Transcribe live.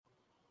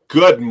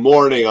Good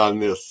morning on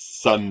this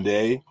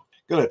Sunday.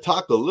 Going to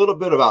talk a little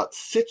bit about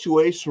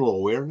situational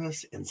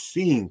awareness and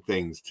seeing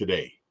things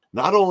today.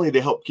 Not only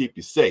to help keep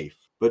you safe,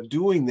 but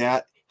doing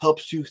that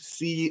helps you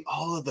see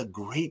all of the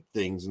great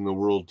things in the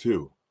world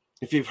too.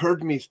 If you've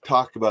heard me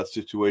talk about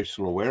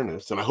situational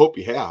awareness, and I hope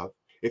you have,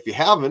 if you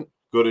haven't,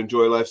 go to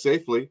Enjoy Life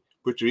Safely,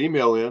 put your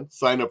email in,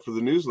 sign up for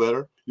the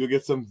newsletter. You'll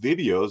get some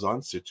videos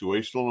on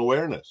situational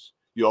awareness.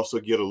 You also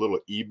get a little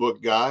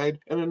ebook guide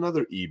and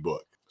another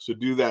ebook. So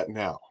do that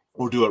now.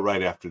 We'll do it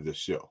right after this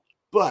show.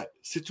 But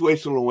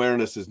situational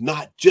awareness is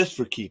not just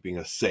for keeping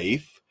us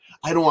safe.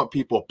 I don't want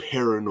people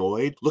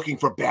paranoid, looking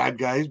for bad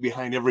guys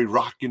behind every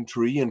rock and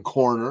tree and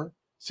corner.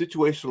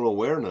 Situational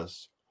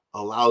awareness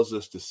allows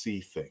us to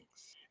see things.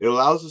 It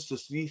allows us to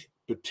see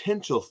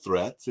potential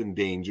threats and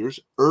dangers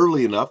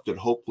early enough that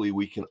hopefully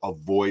we can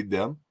avoid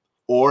them,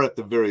 or at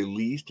the very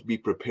least, be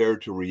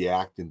prepared to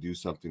react and do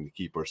something to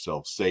keep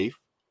ourselves safe.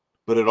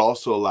 But it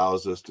also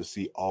allows us to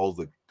see all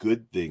the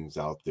good things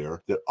out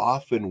there that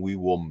often we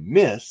will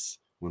miss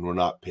when we're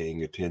not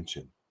paying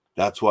attention.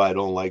 That's why I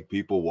don't like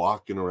people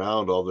walking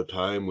around all the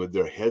time with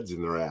their heads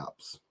in their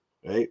apps,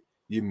 right?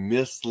 You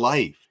miss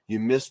life. You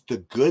miss the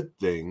good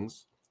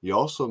things. You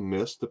also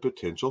miss the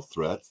potential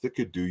threats that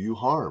could do you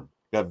harm.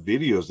 Got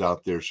videos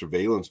out there,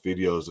 surveillance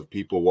videos of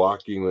people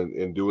walking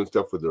and doing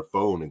stuff with their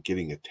phone and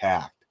getting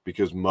attacked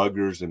because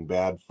muggers and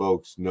bad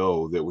folks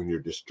know that when you're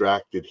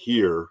distracted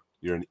here,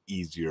 you're an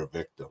easier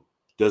victim.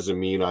 Doesn't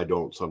mean I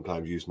don't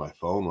sometimes use my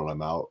phone when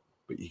I'm out,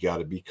 but you got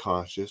to be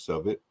conscious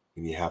of it,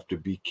 and you have to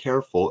be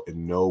careful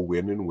and know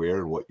when and where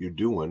and what you're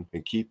doing,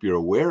 and keep your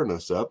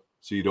awareness up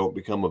so you don't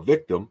become a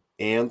victim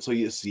and so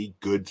you see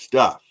good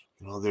stuff.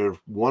 You know, there are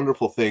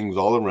wonderful things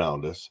all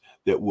around us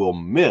that we'll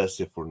miss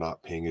if we're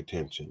not paying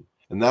attention.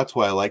 And that's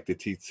why I like to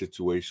teach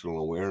situational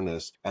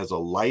awareness as a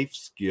life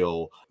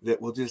skill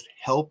that will just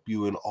help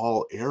you in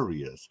all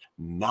areas,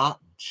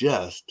 not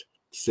just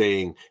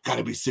saying, got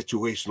to be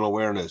situational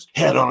awareness,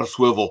 head on a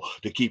swivel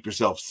to keep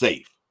yourself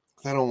safe.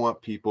 I don't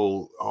want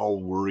people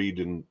all worried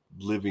and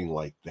living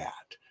like that.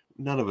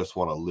 None of us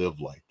want to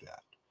live like that.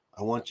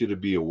 I want you to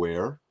be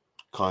aware,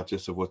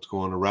 conscious of what's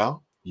going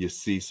around. You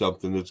see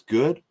something that's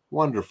good,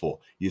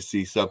 wonderful. You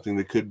see something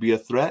that could be a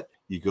threat,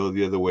 you go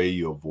the other way,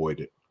 you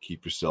avoid it.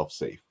 Keep yourself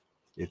safe.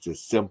 It's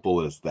as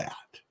simple as that.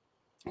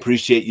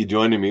 Appreciate you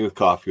joining me with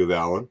Coffee with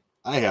Alain.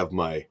 I have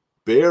my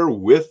Bear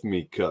With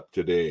Me cup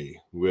today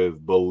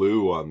with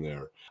Baloo on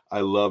there. I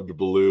loved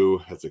Baloo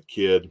as a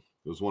kid.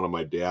 It was one of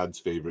my dad's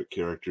favorite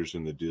characters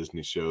in the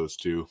Disney shows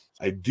too.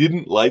 I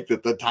didn't like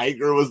that the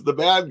tiger was the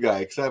bad guy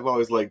because I've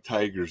always liked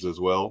tigers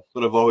as well,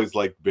 but I've always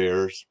liked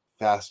bears.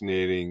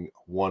 Fascinating,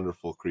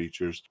 wonderful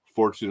creatures.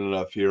 Fortunate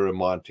enough here in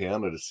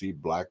Montana to see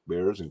black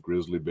bears and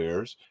grizzly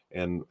bears,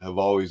 and have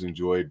always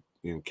enjoyed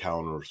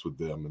encounters with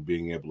them and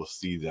being able to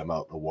see them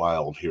out in the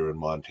wild here in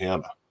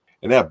Montana.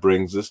 And that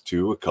brings us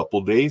to a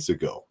couple days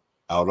ago.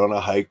 Out on a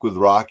hike with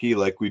Rocky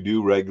like we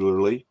do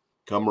regularly,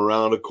 come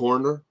around a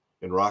corner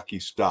and Rocky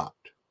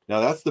stopped. Now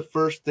that's the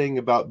first thing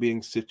about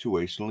being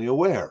situationally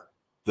aware.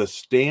 The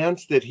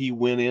stance that he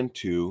went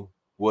into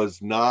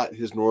was not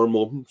his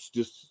normal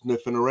just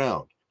sniffing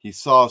around. He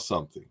saw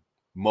something.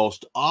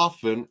 Most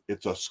often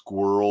it's a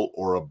squirrel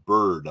or a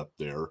bird up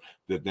there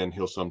that then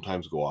he'll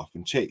sometimes go off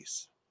and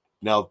chase.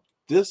 Now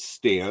this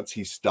stance,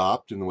 he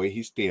stopped, and the way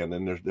he's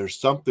standing, there's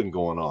something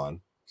going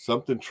on.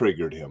 Something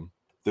triggered him.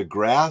 The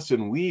grass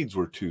and weeds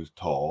were too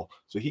tall,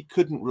 so he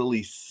couldn't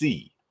really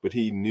see, but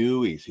he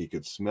knew he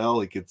could smell,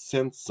 he could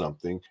sense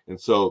something. And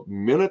so the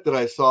minute that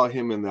I saw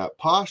him in that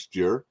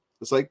posture,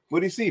 it's like,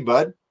 what do you see,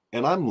 bud?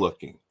 And I'm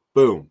looking.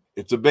 Boom,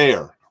 it's a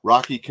bear.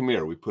 Rocky, come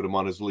here. We put him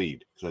on his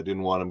lead because I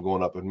didn't want him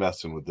going up and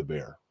messing with the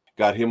bear.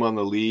 Got him on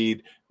the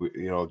lead,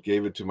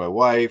 gave it to my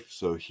wife,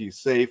 so he's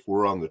safe.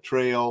 We're on the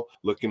trail,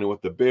 looking at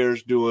what the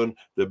bear's doing.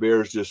 The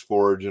bear's just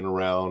foraging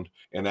around,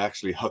 and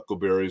actually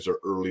huckleberries are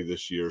early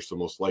this year, so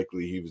most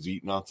likely he was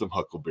eating on some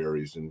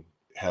huckleberries and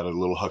had a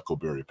little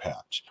huckleberry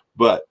patch.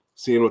 But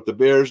seeing what the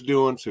bear's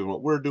doing, seeing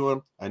what we're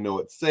doing, I know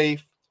it's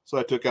safe, so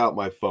I took out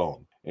my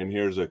phone. And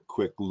here's a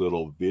quick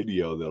little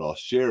video that I'll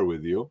share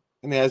with you.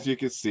 And as you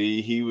can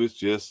see, he was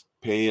just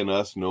paying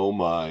us no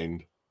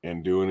mind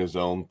and doing his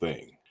own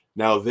thing.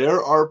 Now,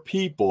 there are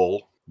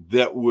people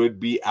that would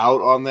be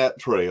out on that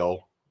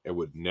trail and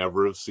would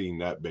never have seen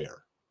that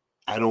bear.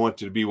 I don't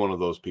want you to be one of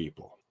those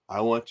people.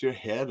 I want your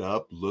head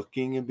up,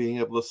 looking and being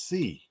able to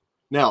see.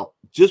 Now,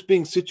 just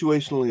being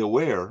situationally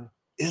aware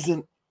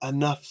isn't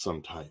enough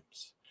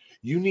sometimes.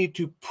 You need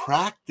to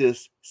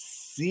practice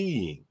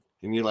seeing.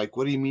 And you're like,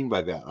 what do you mean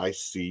by that? I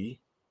see.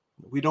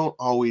 We don't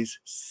always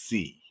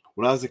see.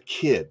 When I was a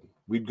kid,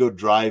 we'd go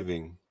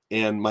driving,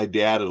 and my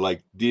dad would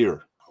like,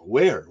 deer,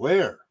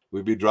 where?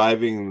 We'd be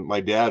driving,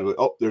 my dad would,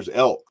 oh, there's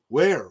elk.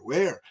 Where?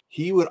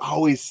 He would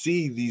always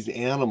see these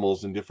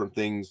animals and different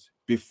things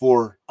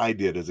before I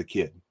did as a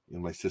kid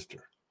and my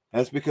sister.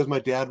 That's because my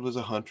dad was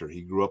a hunter.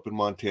 He grew up in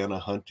Montana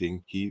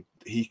hunting. He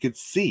could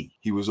see.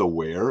 He was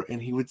aware,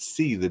 and he would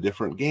see the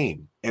different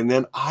game. And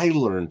then I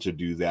learned to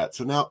do that.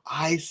 So now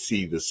I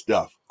see the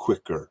stuff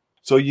quicker.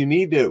 So you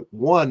need to,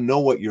 one, know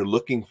what you're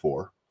looking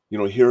for.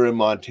 Here in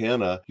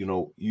Montana,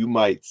 you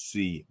might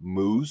see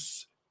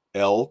moose,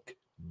 elk,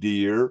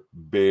 deer,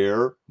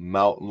 bear,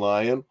 mountain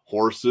lion,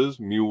 horses,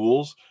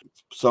 mules.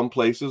 Some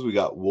places we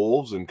got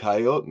wolves and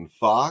coyote and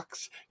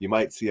fox. You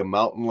might see a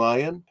mountain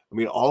lion. I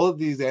mean, all of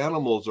these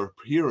animals are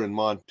here in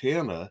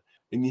Montana,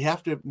 and you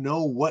have to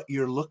know what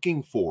you're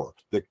looking for,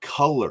 the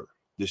color,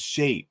 the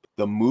shape,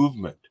 the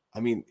movement. I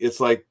mean,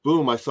 it's like,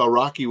 boom, I saw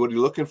Rocky, what are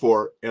you looking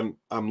for? And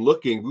I'm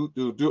looking,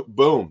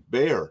 boom,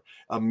 bear.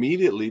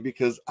 Immediately,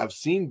 because I've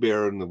seen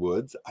bear in the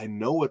woods. I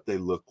know what they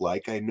look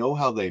like. I know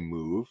how they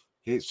move.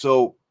 Okay,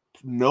 so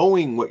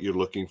knowing what you're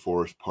looking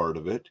for is part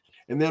of it.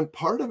 And then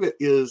part of it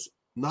is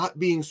not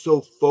being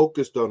so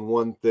focused on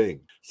one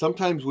thing.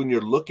 Sometimes when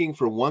you're looking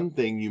for one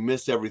thing, you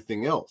miss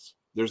everything else.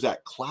 There's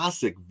that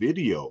classic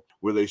video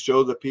where they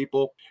show the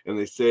people and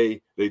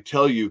they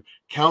tell you,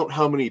 count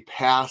how many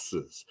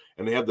passes.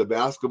 And they have the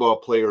basketball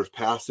players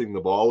passing the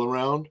ball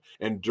around.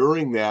 And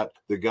during that,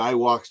 the guy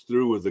walks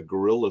through with a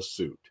gorilla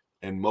suit.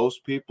 And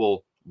most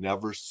people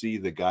never see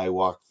the guy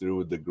walk through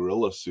with the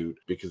gorilla suit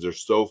because they're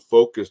so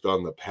focused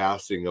on the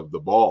passing of the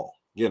ball.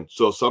 Again,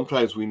 so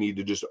sometimes we need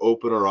to just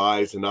open our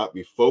eyes and not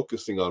be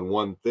focusing on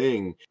one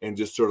thing and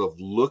just sort of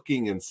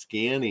looking and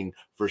scanning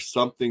for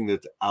something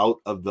that's out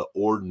of the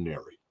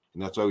ordinary.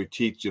 And that's why we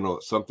teach,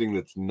 something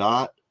that's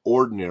not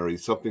ordinary,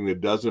 something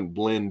that doesn't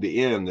blend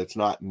in, that's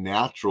not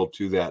natural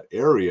to that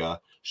area,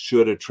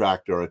 should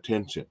attract our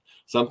attention.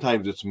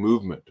 Sometimes it's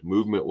movement.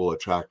 Movement will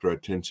attract our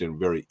attention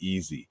very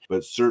easy,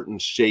 but certain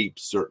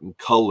shapes, certain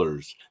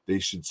colors, they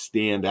should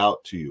stand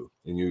out to you,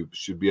 and you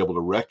should be able to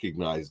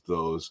recognize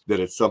those, that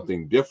it's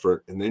something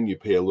different, and then you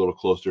pay a little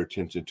closer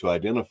attention to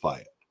identify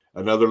it.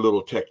 Another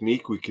little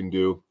technique we can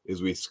do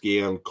is we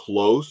scan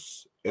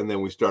close and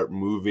then we start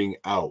moving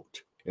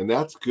out. And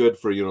that's good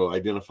for,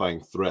 identifying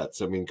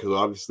threats. I mean, because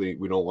obviously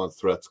we don't want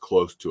threats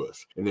close to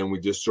us. And then we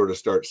just sort of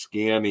start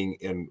scanning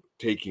and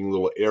taking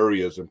little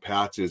areas and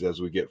patches as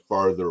we get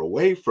farther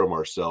away from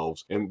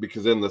ourselves. And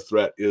because then the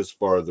threat is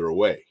farther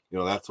away.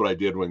 That's what I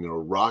did when,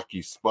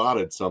 Rocky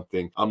spotted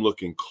something. I'm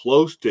looking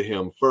close to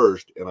him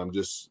first, and I'm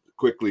just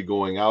quickly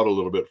going out a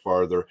little bit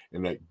farther,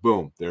 and like,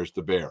 boom, there's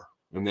the bear.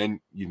 And then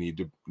you need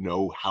to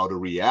know how to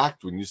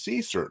react when you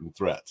see certain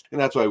threats.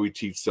 And that's why we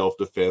teach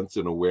self-defense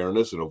and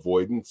awareness and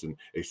avoidance and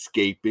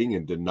escaping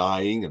and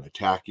denying and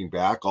attacking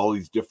back, all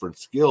these different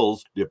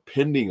skills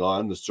depending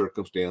on the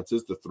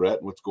circumstances, the threat,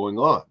 and what's going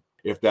on.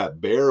 If that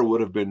bear would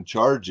have been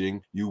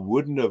charging, you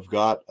wouldn't have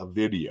got a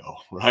video,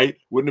 right?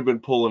 Wouldn't have been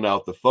pulling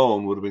out the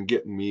phone, would have been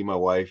getting me, my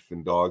wife,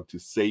 and dog to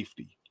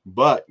safety.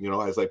 But, I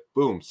was like,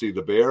 boom, see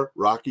the bear,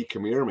 Rocky,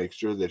 come here, make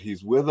sure that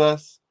he's with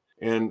us.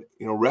 And,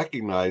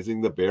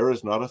 recognizing the bear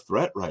is not a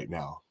threat right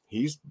now.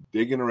 He's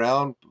digging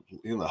around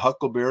in the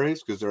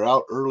huckleberries because they're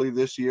out early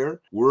this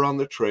year. We're on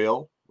the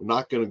trail. We're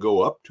not going to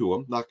go up to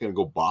him, not going to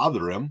go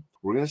bother him.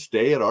 We're going to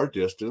stay at our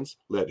distance,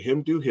 let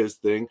him do his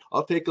thing.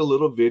 I'll take a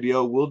little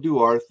video. We'll do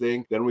our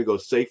thing. Then we go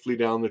safely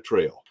down the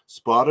trail.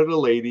 Spotted a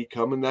lady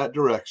come in that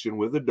direction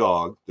with a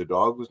dog. The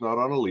dog was not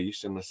on a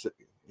leash, and it's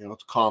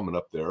common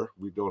up there.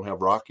 We don't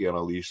have Rocky on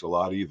a leash a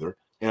lot either.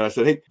 And I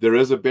said, hey, there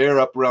is a bear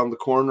up around the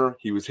corner.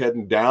 He was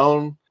heading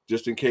down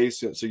just in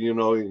case, so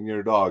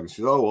your dog. And she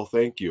said, oh, well,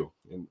 thank you.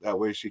 And that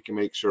way she can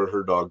make sure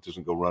her dog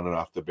doesn't go running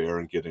off the bear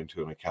and get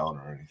into an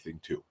encounter or anything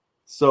too.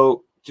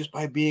 So just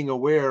by being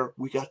aware,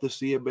 we got to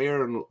see a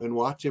bear and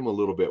watch him a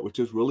little bit, which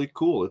is really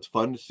cool. It's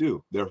fun to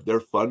do.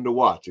 They're fun to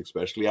watch,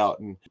 especially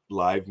out in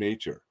live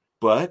nature.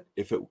 But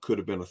if it could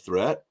have been a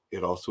threat,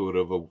 it also would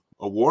have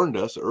warned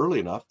us early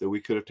enough that we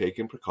could have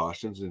taken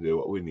precautions and do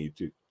what we need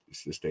to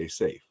stay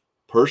safe.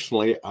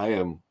 Personally, I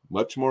am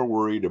much more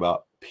worried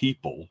about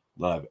people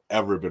than I've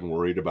ever been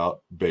worried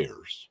about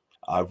bears.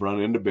 I've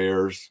run into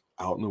bears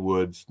out in the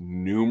woods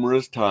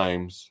numerous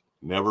times,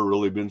 never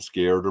really been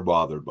scared or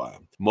bothered by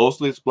them.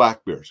 Mostly it's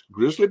black bears.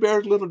 Grizzly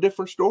bears, a little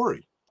different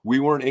story. We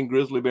weren't in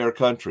grizzly bear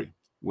country.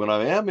 When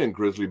I am in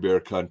grizzly bear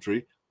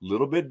country, a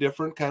little bit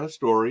different kind of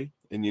story,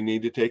 and you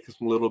need to take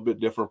some little bit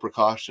different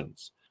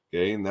precautions.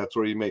 Okay, and that's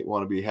where you may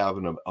want to be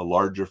having a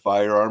larger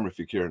firearm if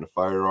you're carrying a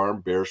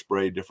firearm, bear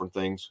spray, different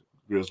things.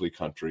 Grizzly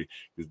country,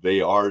 because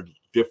they are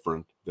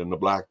different than the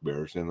black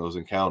bears in those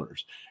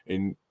encounters.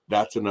 And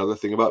that's another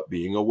thing about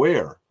being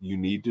aware. You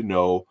need to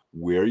know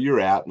where you're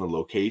at and the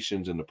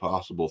locations and the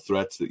possible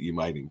threats that you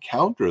might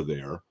encounter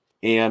there,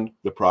 and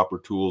the proper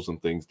tools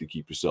and things to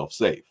keep yourself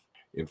safe.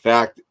 In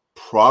fact,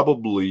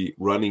 probably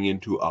running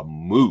into a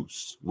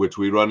moose, which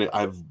we've run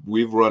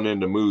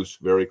into moose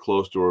very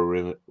close to where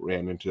we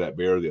ran into that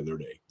bear the other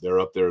day. They're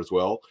up there as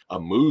well. A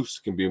moose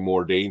can be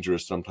more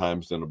dangerous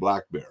sometimes than a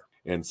black bear.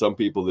 And some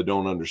people that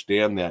don't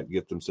understand that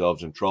get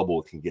themselves in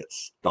trouble, can get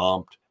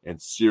stomped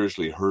and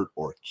seriously hurt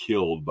or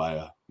killed by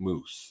a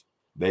moose.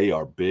 They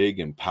are big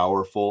and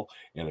powerful.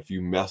 And if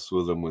you mess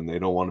with them when they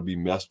don't want to be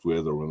messed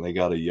with, or when they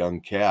got a young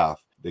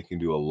calf, they can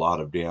do a lot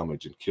of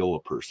damage and kill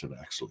a person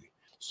actually.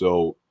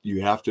 So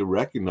you have to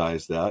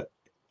recognize that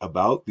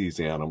about these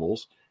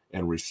animals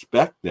and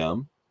respect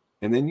them,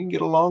 and then you can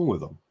get along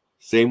with them.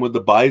 Same with the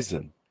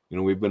bison.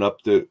 We've been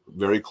up to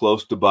very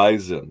close to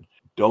bison.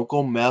 don't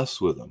go mess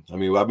with them. I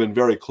mean, I've been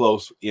very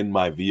close in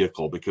my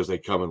vehicle because they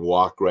come and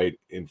walk right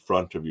in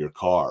front of your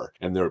car.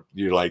 And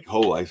you're like,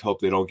 oh, I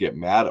hope they don't get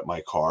mad at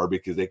my car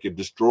because they could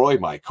destroy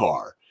my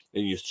car.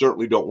 And you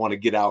certainly don't want to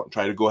get out and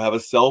try to go have a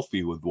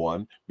selfie with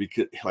one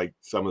because, like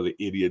some of the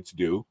idiots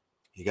do.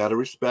 You got to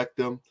respect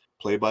them,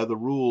 play by the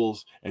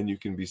rules, and you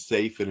can be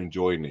safe and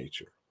enjoy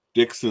nature.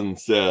 Dixon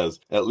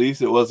says, at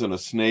least it wasn't a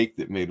snake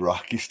that made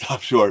Rocky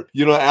stop short.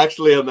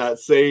 Actually in that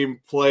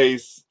same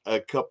place a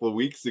couple of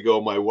weeks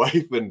ago, my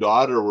wife and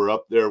daughter were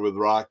up there with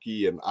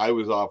Rocky and I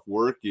was off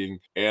working,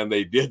 and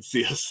they did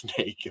see a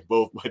snake. And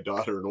both my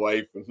daughter and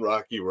wife and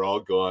Rocky were all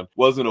gone.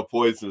 Wasn't a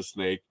poisonous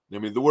snake. I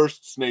mean, the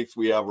worst snakes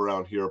we have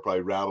around here are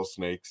probably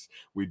rattlesnakes.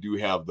 We do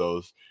have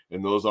those,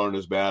 and those aren't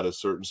as bad as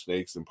certain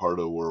snakes in part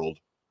of the world.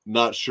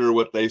 Not sure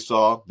what they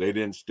saw. They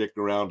didn't stick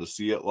around to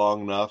see it long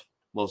enough.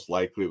 Most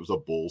likely it was a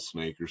bull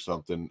snake or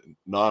something,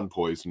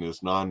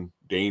 non-poisonous,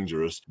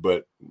 non-dangerous,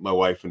 but my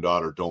wife and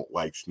daughter don't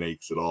like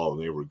snakes at all,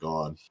 and they were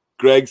gone.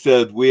 Greg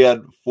said, we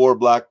had 4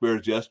 black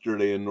bears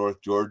yesterday in North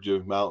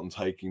Georgia mountains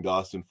hiking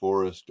Dawson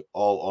Forest,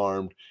 all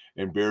armed,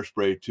 and bear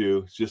spray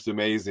too. It's just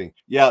amazing.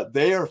 Yeah,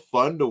 they are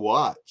fun to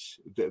watch.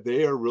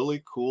 They are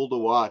really cool to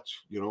watch,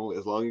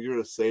 as long as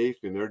you're safe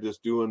and they're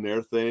just doing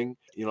their thing.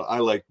 I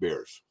like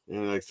bears.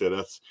 And like I said,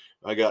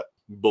 I got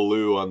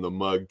blue on the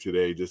mug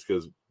today just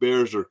because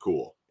bears are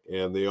cool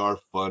and they are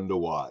fun to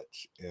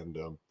watch, and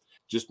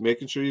just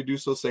making sure you do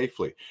so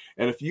safely.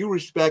 And if you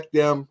respect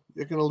them,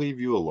 they're going to leave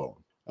you alone.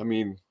 I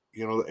mean,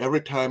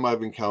 every time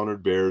I've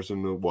encountered bears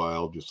in the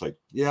wild, just like,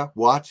 yeah,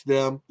 watch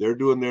them. They're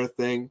doing their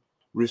thing.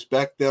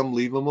 Respect them.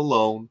 Leave them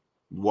alone.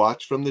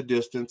 Watch from the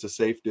distance, a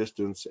safe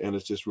distance, and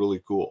it's just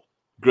really cool.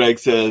 Greg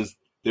says,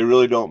 they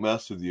really don't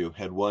mess with you.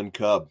 Had 1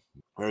 cub.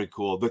 Very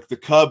cool. The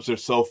cubs are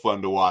so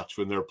fun to watch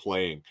when they're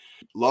playing.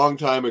 Long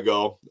time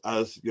ago, I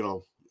was, a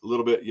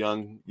little bit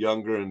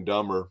younger and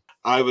dumber.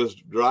 I was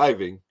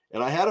driving,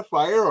 and I had a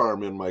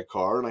firearm in my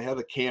car, and I had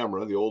a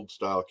camera, the old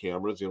style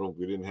cameras.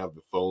 We didn't have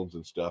the phones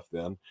and stuff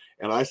then.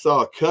 And I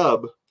saw a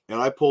cub,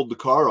 and I pulled the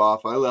car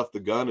off. I left the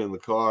gun in the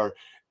car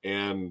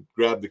and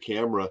grabbed the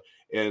camera,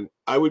 and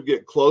I would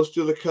get close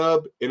to the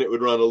cub, and it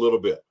would run a little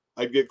bit.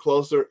 I'd get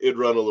closer, it'd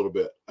run a little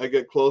bit. I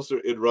get closer,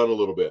 it'd run a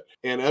little bit.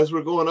 And as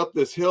we're going up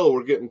this hill,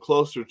 we're getting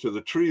closer to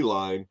the tree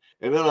line.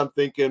 And then I'm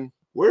thinking,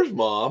 where's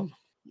Mom?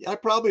 I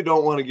probably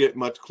don't want to get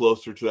much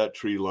closer to that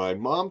tree line.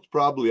 Mom's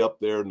probably up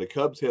there and the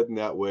cub's heading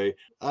that way.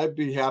 I'd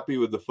be happy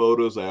with the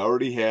photos I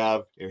already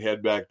have and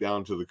head back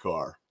down to the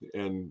car,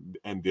 and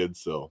did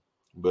so.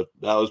 But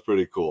that was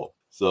pretty cool.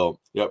 So,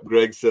 yep,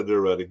 Greg said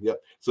they're ready.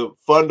 Yep. So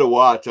fun to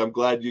watch. I'm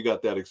glad you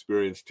got that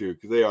experience too,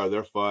 because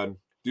they're fun.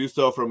 Do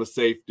so from a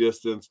safe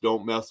distance.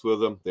 Don't mess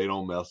with them. They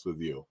don't mess with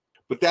you.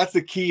 But that's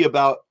the key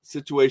about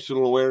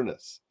situational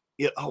awareness.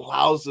 It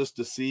allows us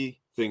to see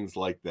things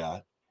like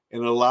that,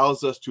 and it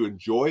allows us to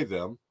enjoy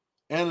them,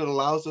 and it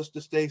allows us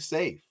to stay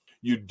safe.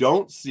 You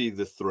don't see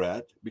the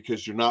threat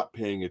because you're not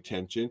paying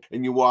attention,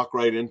 and you walk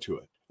right into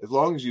it. As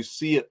long as you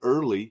see it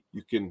early,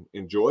 you can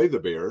enjoy the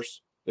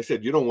bears. They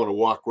said you don't want to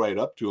walk right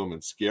up to them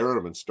and scare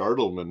them and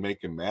startle them and make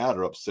them mad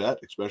or upset,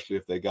 especially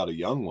if they got a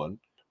young one.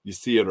 You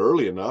see it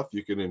early enough,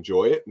 you can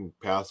enjoy it and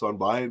pass on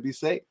by and be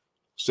safe.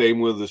 Same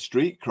with the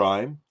street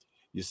crime.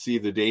 You see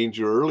the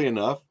danger early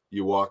enough,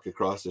 you walk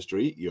across the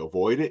street, you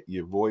avoid it,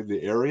 you avoid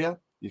the area,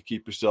 you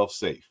keep yourself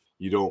safe.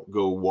 You don't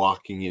go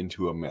walking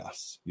into a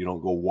mess. You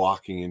don't go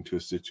walking into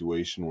a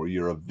situation where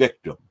you're a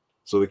victim.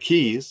 So the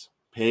key is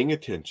paying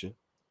attention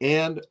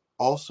and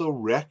also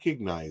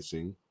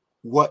recognizing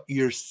what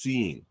you're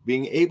seeing,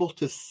 being able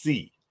to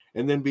see,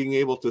 and then being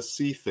able to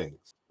see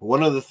things.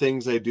 One of the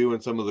things I do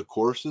in some of the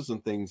courses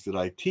and things that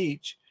I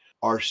teach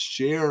are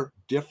share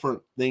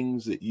different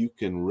things that you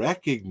can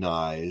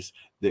recognize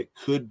that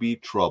could be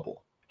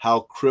trouble, how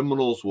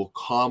criminals will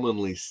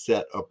commonly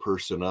set a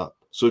person up.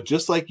 So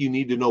just like you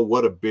need to know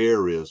what a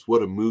bear is,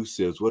 what a moose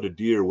is, what a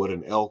deer, what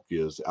an elk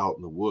is out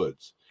in the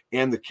woods,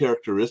 and the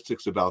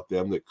characteristics about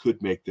them that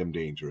could make them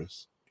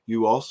dangerous,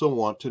 you also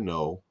want to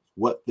know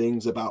what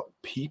things about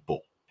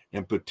people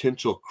and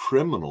potential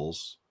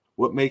criminals,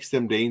 what makes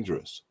them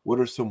dangerous? What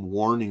are some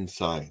warning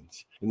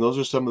signs? And those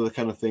are some of the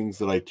kind of things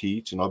that I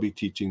teach, and I'll be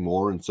teaching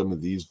more in some of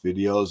these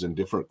videos and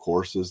different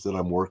courses that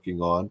I'm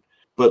working on.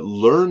 But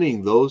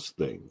learning those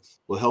things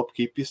will help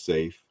keep you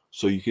safe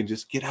so you can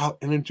just get out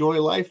and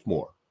enjoy life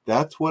more.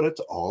 That's what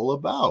it's all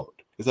about,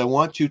 is I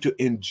want you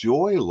to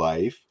enjoy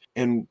life.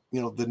 And,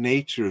 the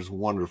nature is a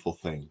wonderful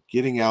thing.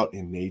 Getting out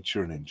in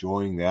nature and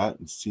enjoying that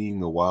and seeing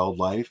the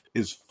wildlife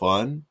is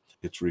fun.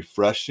 It's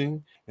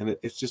refreshing, and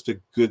it's just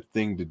a good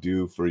thing to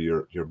do for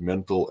your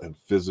mental and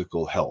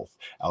physical health,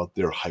 out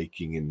there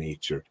hiking in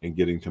nature and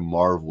getting to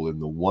marvel in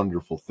the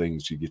wonderful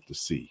things you get to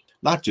see.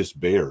 Not just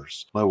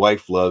bears. My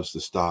wife loves to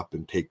stop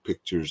and take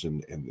pictures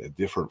and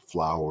different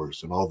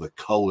flowers and all the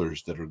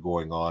colors that are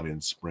going on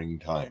in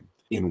springtime.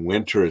 In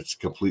winter, it's a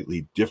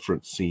completely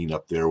different scene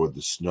up there with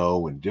the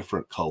snow and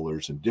different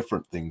colors and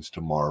different things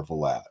to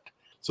marvel at.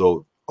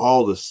 So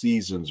all the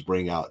seasons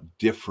bring out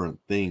different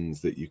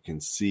things that you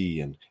can see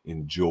and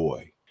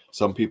enjoy.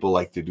 Some people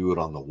like to do it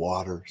on the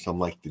water. Some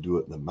like to do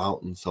it in the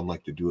mountains. Some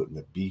like to do it in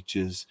the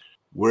beaches.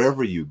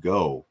 Wherever you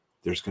go,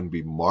 there's going to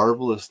be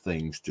marvelous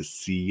things to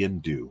see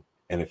and do.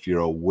 And if you're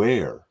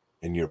aware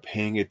and you're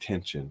paying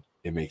attention,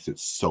 it makes it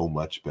so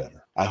much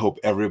better. I hope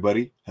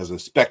everybody has a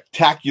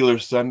spectacular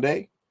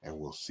Sunday, and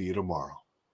we'll see you tomorrow.